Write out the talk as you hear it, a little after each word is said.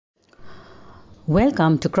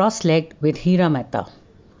Welcome to Cross-Legged with Hira Mehta.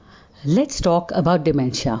 Let's talk about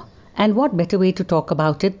dementia. And what better way to talk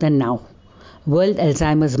about it than now? World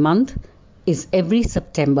Alzheimer's Month is every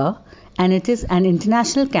September, and it is an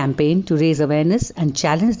international campaign to raise awareness and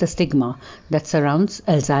challenge the stigma that surrounds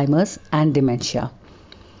Alzheimer's and dementia.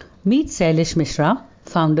 Meet Sailesh Mishra,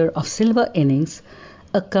 founder of Silver Innings,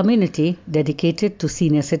 a community dedicated to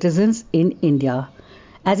senior citizens in India,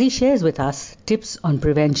 as he shares with us tips on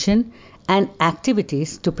prevention and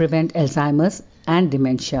activities to prevent Alzheimer's and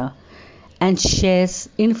dementia and shares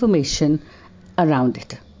information around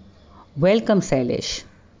it. Welcome, Sailesh.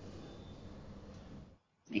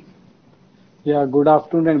 Yeah, good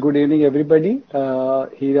afternoon and good evening, everybody.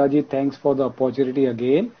 Hiraji, thanks for the opportunity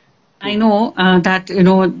again. I know that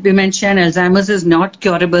dementia and Alzheimer's is not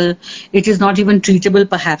curable. It is not even treatable,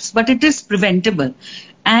 perhaps, but it is preventable.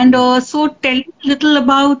 And Hmm. so, tell me a little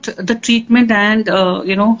about the treatment and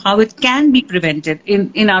how it can be prevented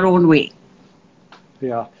in our own way.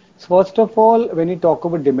 Yeah. So first of all, when you talk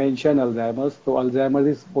about dementia and Alzheimer's, so Alzheimer's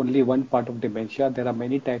is only one part of dementia. There are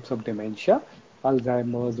many types of dementia.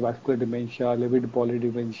 Alzheimer's, vascular dementia, livid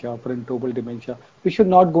polydementia, frontotemporal dementia. We should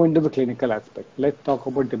not go into the clinical aspect. Let's talk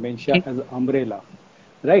about dementia Okay. as an umbrella,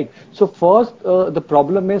 right? So first, the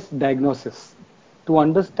problem is diagnosis. To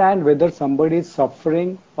understand whether somebody is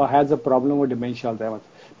suffering or has a problem with dementia Alzheimer's,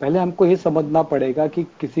 पहले हमको ये समझना पड़ेगा कि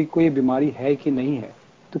किसी को ये बीमारी है कि नहीं है,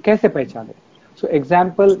 तो कैसे पहचाने? So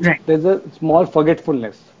example, Right. there's a small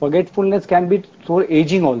forgetfulness. Forgetfulness can be through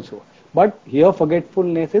aging also. But here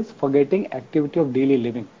forgetfulness is forgetting activity of daily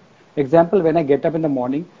living. Example, when I get up in the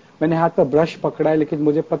morning, मैंने हाथ में ब्रश पकड़ा है लेकिन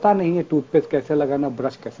मुझे पता नहीं है टूथपेस्ट कैसे लगाना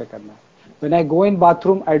ब्रश कैसे करना है when I go in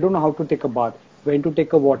bathroom I don't know how to take a bath when to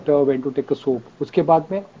take a water when to take a soap उसके बाद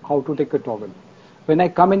में how to take a towel when I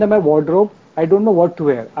come in my wardrobe I don't know what to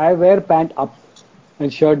wear I wear pant up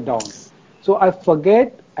and shirt down so I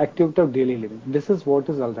forget activity of daily living. This is what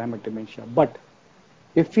is Alzheimer's dementia. But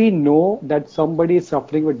if we know that somebody is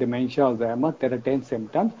suffering with dementia Alzheimer, there are 10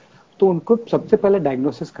 symptoms, तो उनको सबसे पहले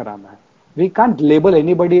diagnosis कराना है. We can't label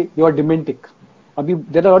anybody you are dementic. अभी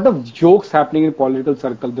there are a lot of jokes happening in political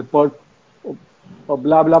circle. The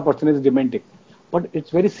blah blah person is dementic, but it's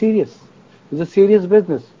very serious. It's a serious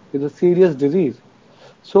business. It's a serious disease.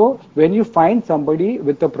 So when you find somebody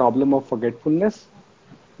with a problem of forgetfulness,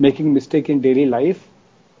 making mistake in daily life,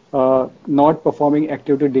 not performing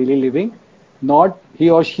activity daily living, not he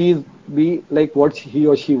or she be like what he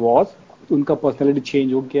or she was. उनका personality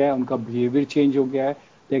change हो गया है, उनका behavior change हो गया है,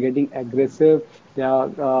 they are getting aggressive, they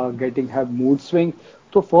are getting have mood swing.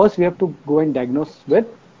 So first we have to go and diagnose with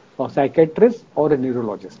a psychiatrist or a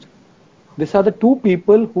neurologist. These are the two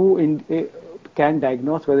people who can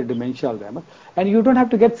diagnose whether dementia Alzheimer's, and you don't have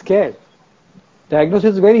to get scared.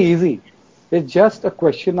 Diagnosis is very easy. It's just a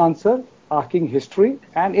question answer, asking history,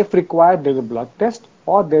 and if required, there's a blood test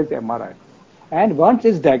or there's MRI. And once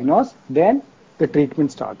it's diagnosed, then the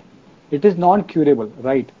treatment starts. It is non-curable,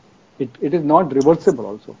 right? It is not reversible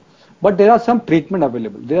also. But there are some treatment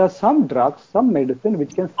available. There are some drugs, some medicine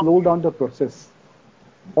which can slow down the process.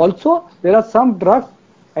 Also, there are some drugs,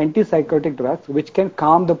 antipsychotic drugs, which can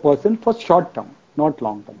calm the person for short term, not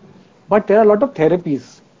long term. But there are a lot of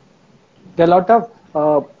therapies there are a lot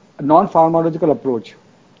of non-pharmacological approach.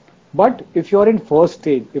 But if you are in first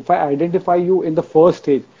stage, if I identify you in the first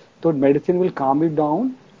stage, so medicine will calm you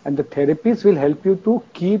down and the therapies will help you to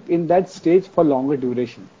keep in that stage for longer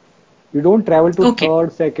duration. You don't travel to Okay.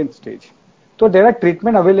 third, second stage. So there are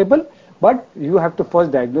treatment available, but you have to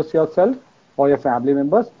first diagnose yourself or your family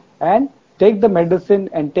members and take the medicine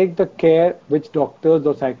and take the care which doctors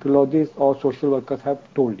or psychologists or social workers have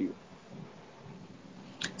told you.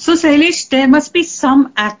 So, Sailesh, there must be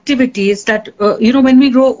some activities that, when we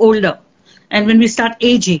grow older and when we start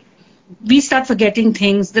aging, we start forgetting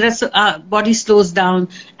things. Body slows down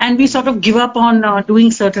and we sort of give up on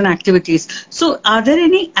doing certain activities. So, are there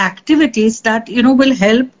any activities that, will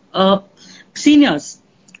help seniors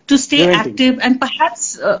to stay Preventing. active and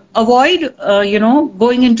perhaps avoid,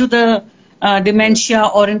 going into the Yes. dementia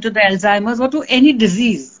or into the Alzheimer's or to any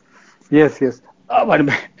disease? Yes, yes. One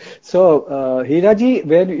minute. So, Hiraji,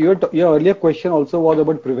 when your earlier question also was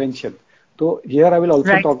about prevention. So here I will also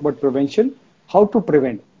Right. talk about prevention. How to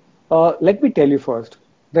prevent? Let me tell you first.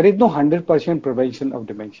 There is no 100% prevention of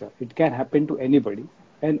dementia. It can happen to anybody,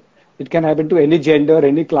 and it can happen to any gender,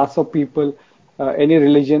 any class of people, any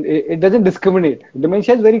religion. It doesn't discriminate.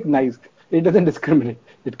 Dementia is very nice. It doesn't discriminate.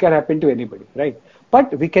 It can happen to anybody, right?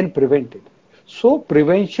 But we can prevent it. So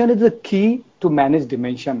prevention is the key to manage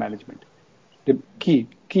dementia management. The key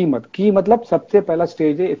मतलब सबसे पहला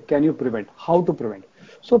stage है can you prevent how to prevent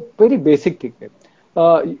so very basic thing है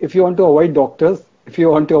if you want to avoid doctors, if you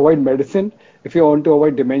want to avoid medicine, if you want to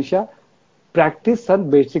avoid dementia, practice some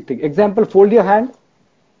basic thing. Example, fold your hand,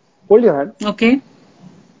 hold your hand. Okay.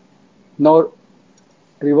 Now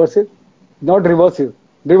reverse it, not reverse it,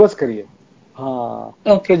 reverse करिए. हाँ.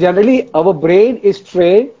 So Okay. generally our brain is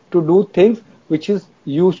trained to do things which is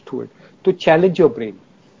used to it, to challenge your brain.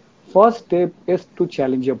 First step is to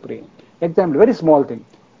challenge your brain. Example, very small thing.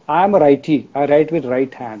 I am a righty. I write with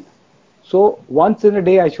right hand. So once in a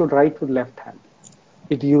day I should write with left hand.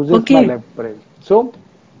 It uses my Okay. left brain. So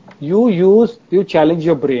you challenge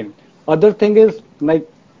your brain. Other thing is like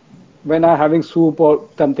when I'm having soup or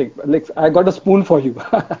something, like I got a spoon for you.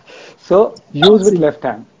 So use with Awesome. left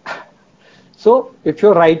hand. So if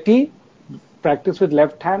you're righty, practice with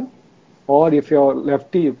left hand, or if you're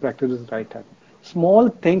lefty, you practice with right hand. Small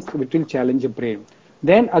things which will challenge your brain.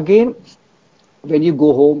 Then again, when you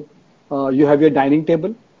go home, you have your dining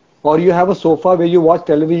table, or you have a sofa where you watch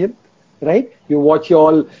television, right? You watch your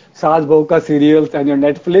all Saas Bahu Ka serials and your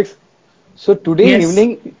Netflix. So today Yes.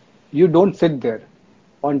 evening, you don't sit there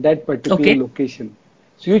on that particular Okay. location.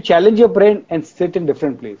 So you challenge your brain and sit in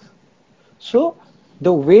different place. So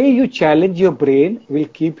the way you challenge your brain will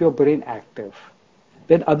keep your brain active.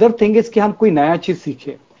 Then other thing is कि हम कोई नया चीज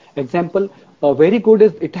सीखें. Example, very good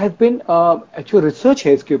is it has been actually research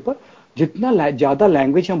है इसके ऊपर. जितना ज्यादा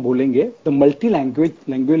language हम बोलेंगे, the multi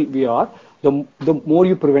language we are, the more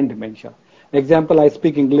you prevent dementia. Example, I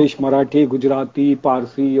speak English, Marathi, Gujarati,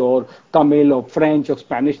 Parsi, or Tamil, or French, or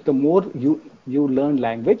Spanish. The more you learn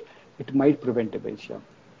language, it might prevent dementia.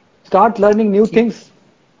 Start learning new Okay. things.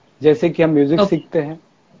 जैसे कि हम music Okay. सीखते हैं,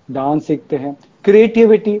 dance सीखते हैं,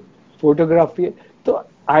 creativity, photography. तो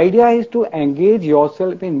idea is to engage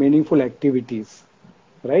yourself in meaningful activities,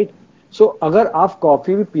 right? So अगर आप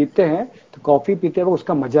कॉफी भी पीते हैं तो कॉफी पीते वक्त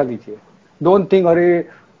उसका मजा लीजिए. डोंट थिंक अरे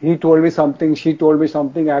he told me something, she told me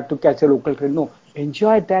something, I have to catch a local train. No,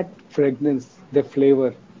 enjoy that fragrance, the flavor,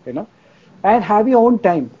 you know, and have your own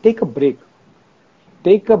time. Take a break.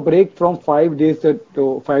 Take a break from 5 days to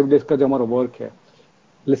 5 days का जो हमारा work है.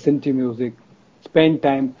 Listen to music, spend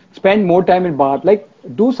time, spend more time in bath, like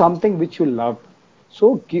do something which you love.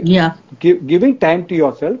 So Yeah. giving time to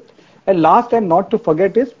yourself. And last and not to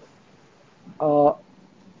forget is uh,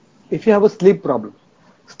 if you have a sleep problem,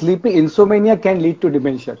 sleeping insomnia can lead to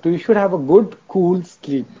dementia. So you should have a good, cool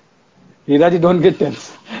sleep. Hiraji, don't get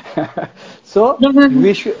tense. So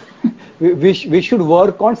we should we should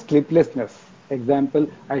work on sleeplessness. Example,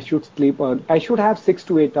 I should sleep. I should have 6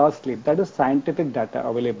 to 8 hours sleep. That is scientific data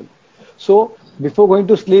available. So before going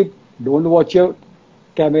to sleep, don't watch your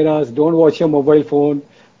cameras, don't watch your mobile phone,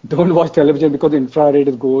 don't watch television because infrared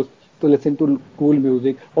is goes. To listen to cool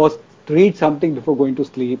music or read something before going to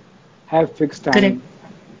sleep. Have fixed Correct. time.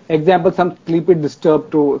 Example, some sleep is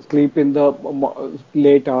disturbed to sleep in the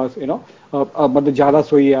late hours, you know, मतलब ज़्यादा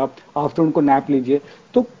सोइए आप, after उनको nap लीजिए.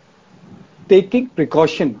 तो taking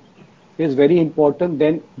precaution is very important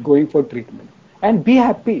than going for treatment. And be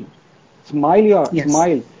happy. Yes.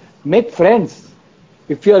 Smile. Make friends.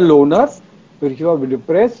 If you are a loner, if you are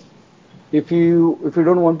depressed, if you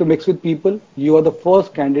don't want to mix with people, you are the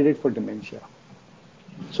first candidate for dementia.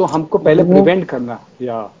 So हमको पहले Oh, prevent करना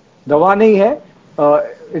या दवा नहीं है.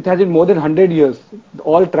 It has been more than 100 years.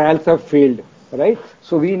 All trials have failed, right?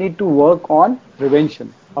 So we need to work on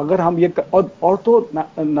prevention. अगर हम ये और तो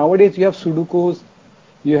nowadays you have sudokus,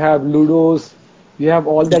 you have ludos, you have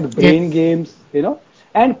all that brain yes. games, you know.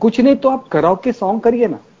 And कुछ नहीं तो आप karaoke song करिए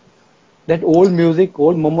ना. That old music,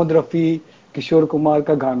 old Mohammad Rafi, Kishore Kumar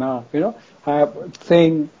ka gana, you know,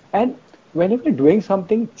 sing. And whenever you're doing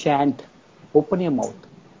something, chant. Open your mouth.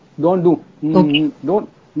 Don't do, Okay. don't,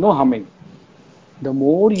 no humming. The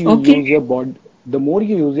more you Okay. use your body, the more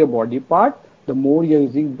you use your body part, the more you're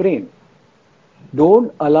using brain.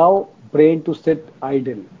 Don't allow brain to sit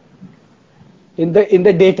idle in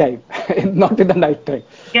the daytime, not in the night time.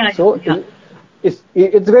 Yeah. So Yeah.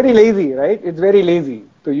 it's very lazy, right? It's very lazy.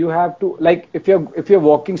 So you have to, like, if you're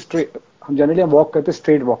walking straight, हम generally walk करते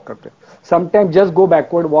straight walk करते. Sometimes just go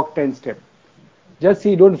backward, walk 10 steps. Just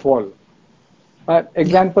see, don't fall. Yeah.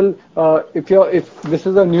 Example, if this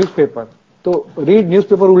is a newspaper, so read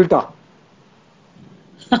newspaper ulta.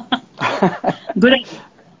 Good idea.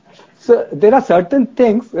 So there are certain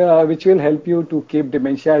things which will help you to keep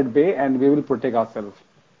dementia at bay, and we will protect ourselves.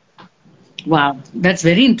 Wow, that's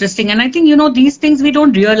very interesting. And I think, these things we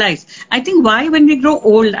don't realize. I think why, when we grow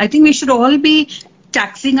old, I think we should all be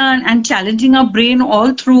taxing and challenging our brain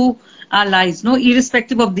all through our lives, no,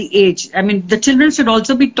 irrespective of the age. I mean, the children should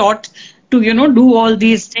also be taught to, do all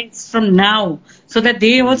these things from now so that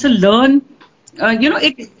they also learn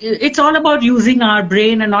it's all about using our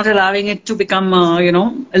brain and not allowing it to become,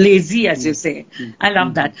 lazy, as you Mm, say. mm, I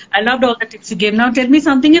love mhm. that. I loved all the tips you gave. Now, tell me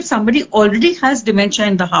something. If somebody already has dementia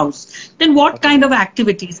in the house, then what Okay. kind of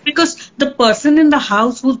activities? Because the person in the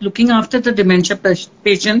house who's looking after the dementia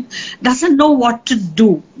patient doesn't know what to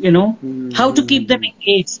do, how to keep them Mm-hmm.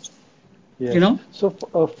 engaged, you Yes. know. So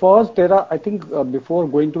first, there are, I think, before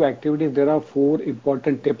going to activities, there are four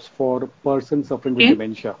important tips for persons suffering with Okay.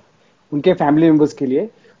 dementia. उनके family members के लिए.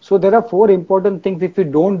 So there are four important things. If we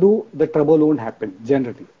don't do, the trouble won't happen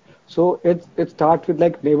generally. So it starts with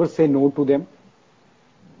like never say no to them,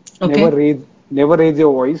 never Okay. raise never raise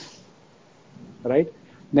your voice, right?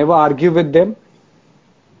 Never argue with them,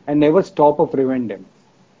 and never stop or prevent them.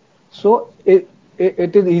 So it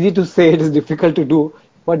is easy to say, it is difficult to do,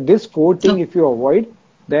 but this four thing Okay. if you avoid,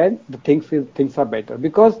 then things are better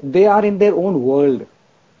because they are in their own world,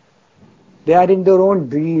 they are in their own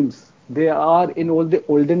dreams, they are in all the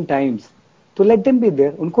olden times. तो let them be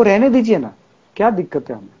there, उनको रहने दीजिए ना, क्या दिक्कत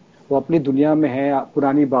है हमें? वो अपनी दुनिया में है,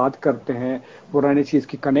 पुरानी बात करते हैं, पुरानी चीज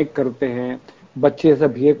की कनेक्ट करते हैं, बच्चे ऐसा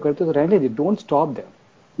बिहेव करते हैं, तो रहने दीजिए, don't stop them,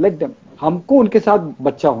 let them. हमको उनके साथ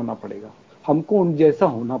बच्चा होना पड़ेगा, हमको उन जैसा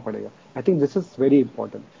होना पड़ेगा. I think this is very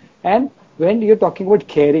important. And when you are talking about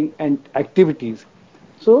caring and activities,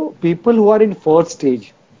 so people who are in first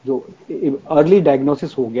stage, जो अर्ली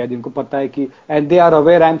डायग्नोसिस हो गया, जिनको पता है कि and they are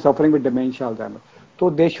aware I am suffering with dementia Alzheimer, तो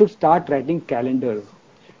they should start writing calendars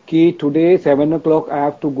कि today 7 o'clock I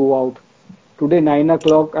have to go out, today 9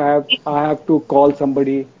 o'clock I have to call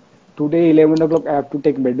somebody, today 11 o'clock I have to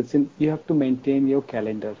take medicine. You have to maintain your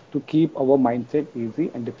calendar to keep our mindset easy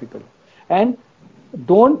and difficult. And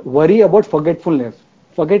don't worry about forgetfulness.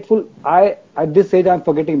 Forgetful, I at this age I'm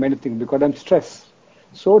forgetting many things because I'm stressed.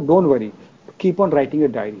 So don't worry. Keep on writing a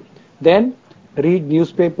diary. Then read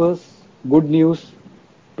newspapers, good news,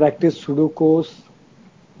 practice Sudokus,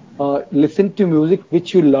 listen to music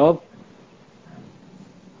which you love,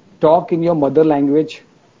 talk in your mother language,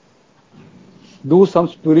 do some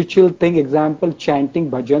spiritual thing, example, chanting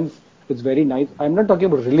bhajans is very nice. I'm not talking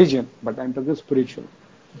about religion, but I'm talking spiritual.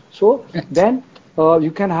 So Right. then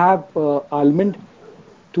you can have almond,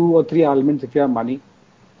 2 or 3 almonds if you have money.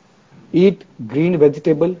 Eat green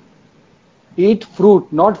vegetable. Eat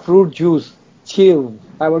fruit, not fruit juice. Chew.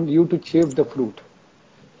 I want you to chew the fruit.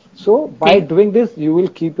 So by Okay. doing this, you will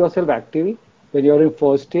keep yourself active when you're in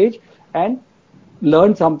first stage and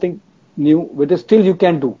learn something new, which is still you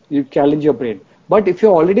can do. You challenge your brain. But if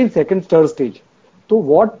you're already in second, third stage, so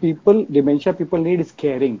what people, dementia people need is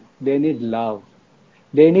caring. They need love.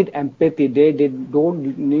 They need empathy. They don't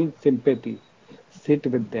need sympathy. Sit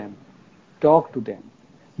with them. Talk to them.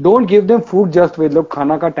 Don't give them food just with लोग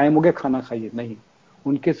खाना का time हो गया खाना खाइए नहीं,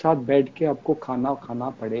 उनके साथ बैठ के आपको खाना खाना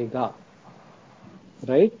पड़ेगा,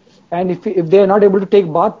 right? And if they are not able to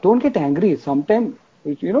take bath, don't get angry. Sometimes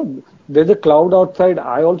there's a cloud outside.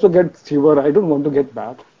 I also get fever. I don't want to get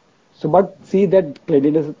bath. So, but see that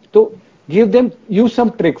cleanliness. So give them, use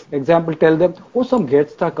some tricks. Example, tell them, oh, some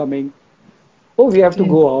guests are coming. Oh, we have to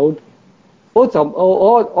Okay. go out.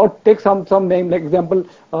 Oh, or take some name. Like example,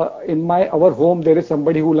 in my our home there is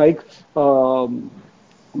somebody who like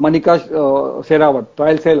Manika Sherawat. So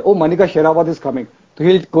I'll say, oh, Manika Sherawat is coming. So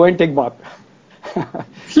he'll go and take bath.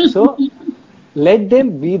 So let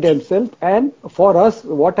them be themselves. And for us,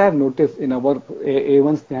 what I have noticed in our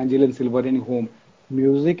A1 Snehanjali and Silverine home,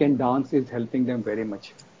 music and dance is helping them very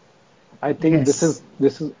much. I think this is Yes.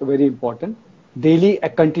 this is very important. Daily,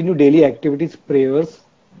 continue daily activities, prayers,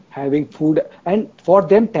 having food, and for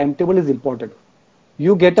them, timetable is important.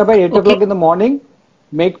 You get up at 8 o'clock Okay. in the morning,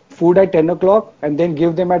 make food at 10 o'clock, and then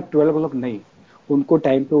give them at 12 o'clock. नहीं, उनको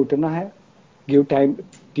time पे उठना है. Give time,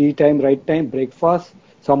 tea time, right time, breakfast.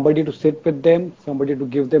 Somebody to sit with them, somebody to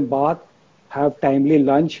give them bath, have timely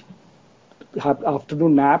lunch, have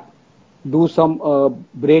afternoon nap, do some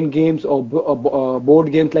brain games or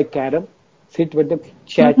board games like carom, sit with them.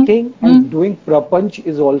 Chatting and Mhm. doing prapanch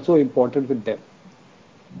is also important with them.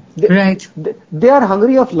 They, Right. they are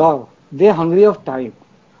hungry of love. They are hungry of time.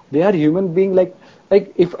 They are human being like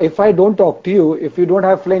if I don't talk to you, if you don't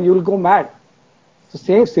have flame, you will go mad. So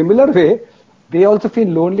same similar way, they also feel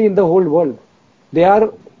lonely in the whole world. They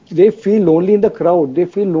are they feel lonely in the crowd. They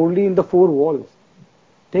feel lonely in the four walls.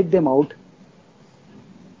 Take them out,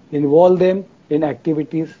 involve them in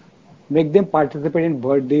activities, make them participate in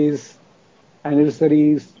birthdays,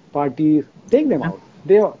 anniversaries, parties, take them out.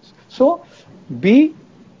 They are, so be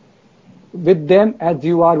with them as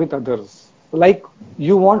you are with others. Like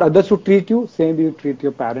you want others to treat you, same you treat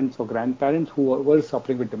your parents or grandparents who were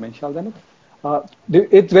suffering with dementia Alzheimer's.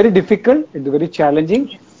 It's very difficult, it's very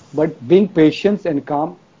challenging, but being patient and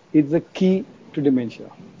calm is the key to dementia.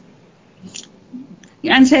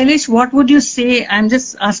 And Shailesh, what would you say? I'm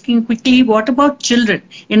just asking quickly, what about children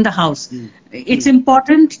in the house? Hmm. It's Hmm.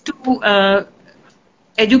 important to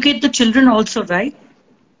educate the children also, right?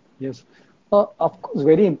 Yes, of course,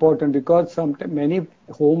 very important because some many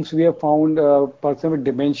homes we have found person with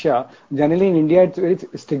dementia. Generally in India, it's very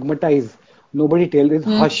stigmatized. Nobody tells it, Hmm.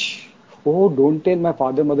 hush. Oh, don't tell my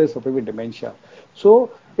father, mother is suffering with dementia.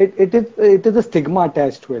 So it is a stigma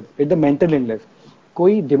attached to it. It's a mental illness.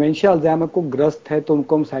 कोई dementia Alzheimer को ग्रस्त है तो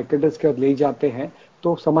उनको हम psychiatrist के पास ले जाते हैं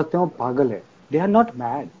तो समझते हैं वो पागल है. They are not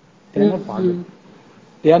mad. They are not पागल. Hmm.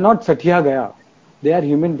 They are not Satya Gaya. They are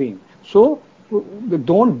human beings. So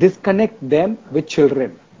don't disconnect them with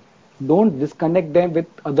children. Don't disconnect them with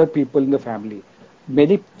other people in the family.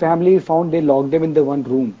 Many families found they lock them in the one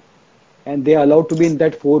room and they are allowed to be in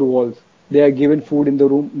that four walls. They are given food in the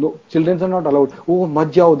room. No, children are not allowed. Oh,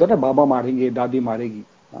 मत जाओ उधर ना बाबा मारेंगे, दादी मारेगी.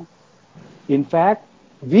 हाँ? In fact,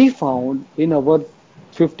 we found in our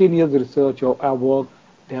 15 years research or our work,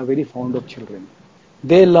 they are very fond of children.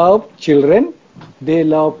 They love children, they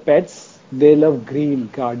love pets, they love green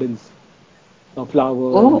gardens,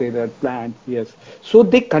 flowers, Oh, they love plants, yes. So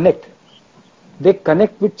they connect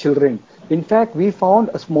with children. In fact, we found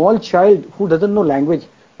a small child who doesn't know language,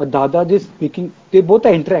 but Dadaji is speaking, they both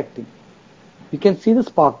are interacting. You can see the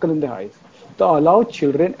sparkle in their eyes. To allow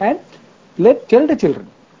children and tell the children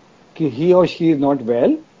he or she is not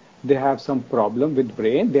well, they have some problem with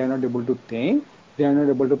brain, they are not able to think, they are not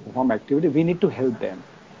able to perform activity. We need to help them,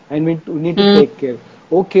 and we need to hmm. take care.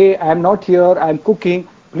 Okay, I am not here. I am cooking.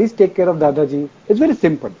 Please take care of Dadaji. It's very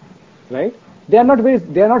simple, right? They are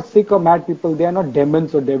not sick or mad people. They are not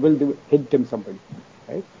demons or devil. They will hit them somebody,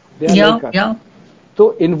 right? They are Yeah, like us. yeah.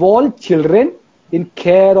 So involve children in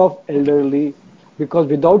care of elderly because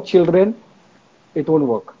without children it won't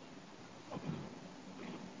work.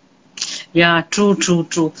 Yeah, true, true,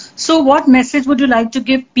 true. So, what message would you like to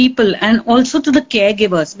give people and also to the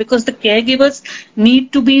caregivers? Because the caregivers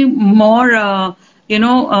need to be more, you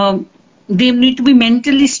know, they need to be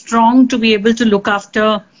mentally strong to be able to look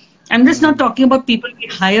after. I'm just not Mhm. talking about people we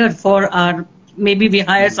hire for our, maybe we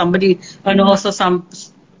hire Mhm. somebody, a nurse or some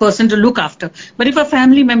person to look after. But if a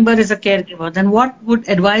family member is a caregiver, then what would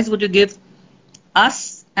advice would you give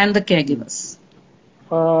us and the Mhm. caregivers?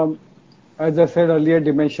 Um, as I said earlier,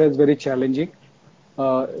 dementia is very challenging.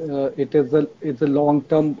 It's a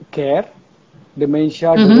long-term care.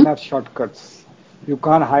 Dementia doesn't Mm-hmm. have shortcuts. You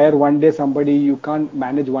can't hire one day somebody. You can't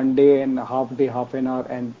manage one day and half day, half an hour,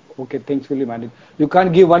 and okay, things will be managed. You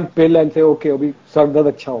can't give one pill and say, okay, अभी सर दर्द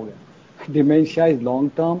अच्छा हो गया. Dementia is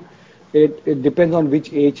long-term. It depends on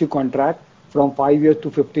which age you contract. From 5 years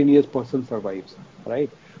to 15 years, person survives, right?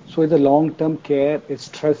 So it's a long-term care. It's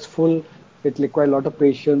stressful. It requires a lot of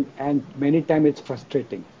patience, and many times it's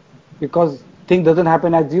frustrating because thing doesn't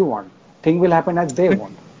happen as you want. Thing will happen as they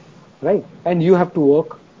want, right? And you have to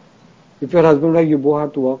work. If your husband or you both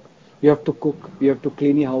have to work, you have to cook, you have to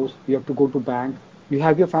clean your house, you have to go to bank, you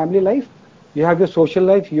have your family life, you have your social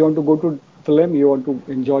life, you want to go to film, you want to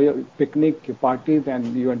enjoy your picnic, your parties,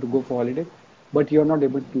 and you want to go for holidays, but you are not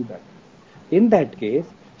able to do that. In that case,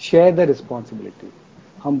 share the responsibility.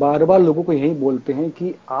 हम बार बार लोगों को यही बोलते हैं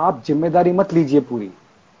कि आप जिम्मेदारी मत लीजिए पूरी.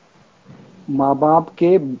 माँ बाप के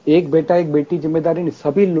एक बेटा एक बेटी जिम्मेदारी नहीं,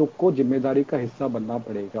 सभी लोग को जिम्मेदारी का हिस्सा बनना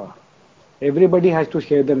पड़ेगा. Everybody has to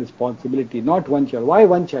share the responsibility, not one child. Why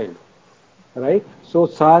one child? Right? So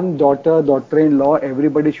son, daughter, daughter-in-law,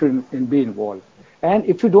 everybody should be involved. And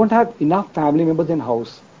if you don't have enough family members in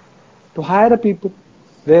house, to hire a people,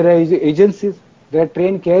 there are agencies, there are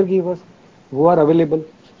trained caregivers who are available.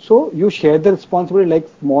 So you share the responsibility. Like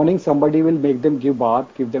morning, somebody will make them give bath,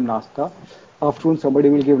 give them nasta. Afternoon, somebody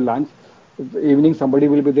will give lunch. Evening, somebody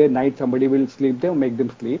will be there. Night, somebody will sleep there, make them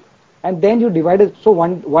sleep. And then you divide it. So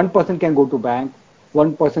one person can go to bank,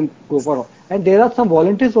 one person go for, and there are some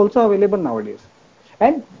volunteers also available nowadays.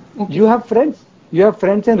 And Okay. you have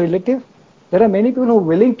friends and relatives. There are many people who are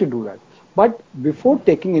willing to do that. But before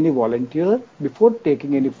taking any volunteer, before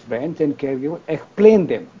taking any friends and caregiver, explain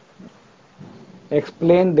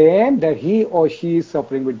them that he or she is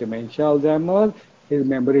suffering with dementia, Alzheimer's, his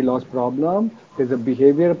memory loss problem, there's a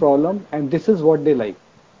behavior problem, and this is what they like.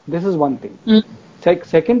 This is one thing. Mm.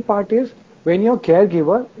 Second part is when you're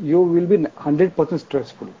caregiver, you will be 100%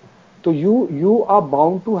 stressful. So you are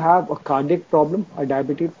bound to have a cardiac problem, a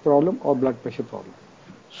diabetes problem, or blood pressure problem.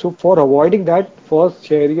 So for avoiding that, first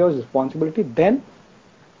share your responsibility, then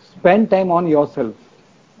spend time on yourself.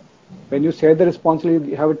 When you share the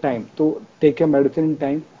responsibility, you have a time to take your medicine in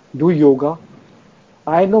time, do yoga.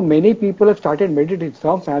 I know many people have started meditating.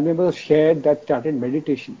 Some family members shared that started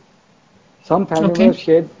meditation. Some family Okay. members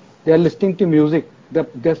shared. They are listening to music.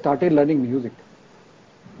 They started learning music.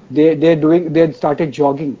 They started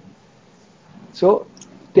jogging. So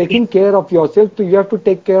taking care of yourself, so you have to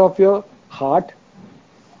take care of your heart,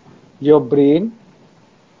 your brain,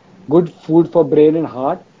 good food for brain and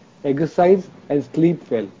heart, exercise and sleep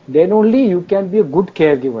well. Then only you can be a good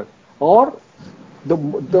caregiver. Or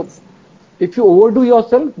the if you overdo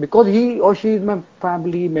yourself because he or she is my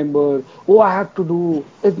family member, oh I have to do,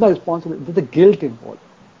 it's my responsibility. There's a guilt involved.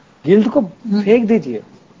 Guilt को फेंक दीजिए.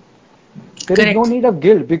 There is no Correct. need of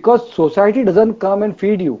guilt because society doesn't come and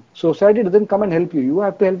feed you. Society doesn't come and help you. You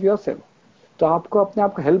have to help yourself. तो आपको अपने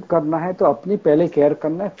आप को help करना है तो अपनी पहले केयर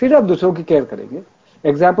करना है फिर आप दूसरों की केयर करेंगे.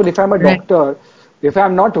 Example if I am a Right. Doctor, if I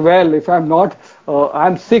am not well, if I am not, I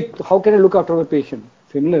am sick, how can I look after the patient?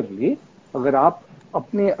 Similarly, अगर आप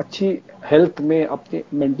अपने अच्छी हेल्थ में अपने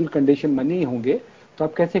मेंटल कंडीशन में नहीं होंगे तो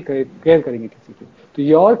आप कैसे केयर करेंगे किसी की? तो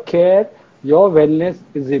your care, your wellness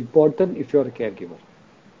is important if you are caregiver.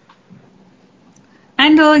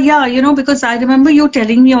 And yeah, because I remember you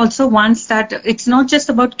telling me also once that it's not just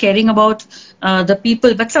about caring about the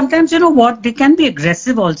people, but sometimes, what, they can be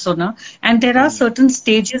aggressive also, no? And there are certain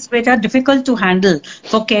stages where they are difficult to handle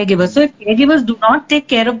for caregivers. So if caregivers do not take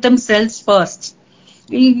care of themselves first,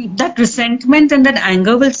 that resentment and that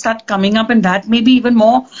anger will start coming up, and that may be even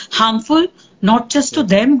more harmful, not just to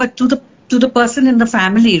them, but to the person in the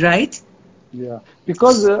family, right? Yeah,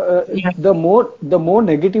 because Yeah. the more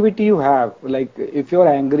negativity you have, like if you're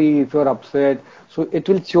angry, if you're upset, so it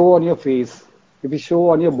will show on your face, it will show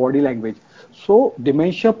on your body language. So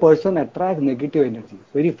dementia person attracts negative energy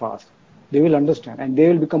very fast. They will understand and they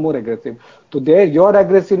will become more aggressive. So your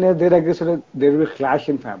aggressiveness, their aggressiveness, there will clash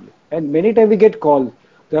in family. And many times we get calls.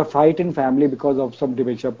 There are fight in family because of some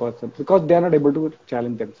dementia person because they are not able to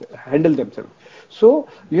challenge themselves, handle themselves. So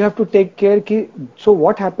you have to take care. So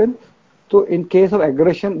what happened? So in case of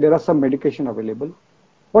aggression, there are some medication available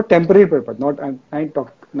for temporary purpose. I'm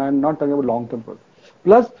not talking about long term purpose.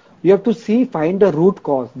 Plus, you have to find the root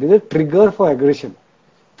cause. There's a trigger for aggression.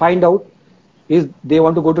 Find out is they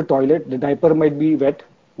want to go to toilet. The diaper might be wet.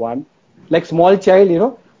 One, like small child,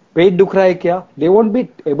 पेट दुख रहा है क्या? They won't be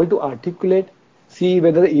able to articulate. See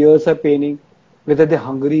whether the ears are paining, whether they're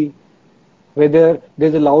hungry, whether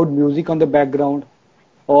there's a loud music on the background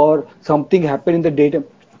or something happened in the daytime.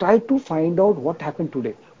 Try to find out what happened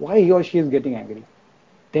today, why he or she is getting angry.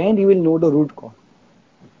 Then you will know the root cause.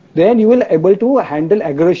 Then you will able to handle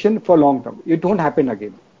aggression for long term. It won't happen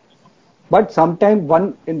again. But sometime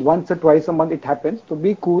once or twice a month it happens. So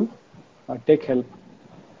be cool, take help.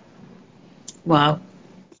 Wow.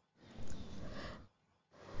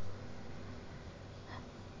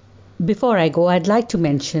 Before I go, I'd like to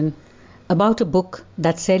mention about a book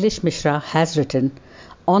that Sailesh Mishra has written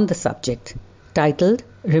on the subject titled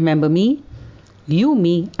Remember Me, You,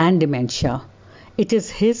 Me, and Dementia. It is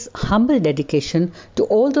his humble dedication to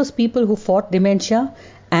all those people who fought dementia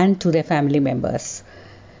and to their family members.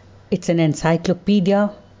 It's an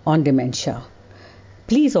encyclopedia on dementia.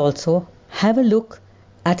 Please also have a look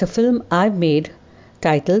at a film I've made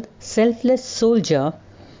titled Selfless Soldier,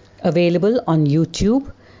 available on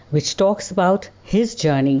YouTube, which talks about his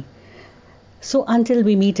journey. So until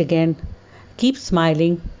we meet again, keep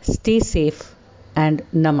smiling, stay safe, and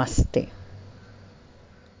namaste.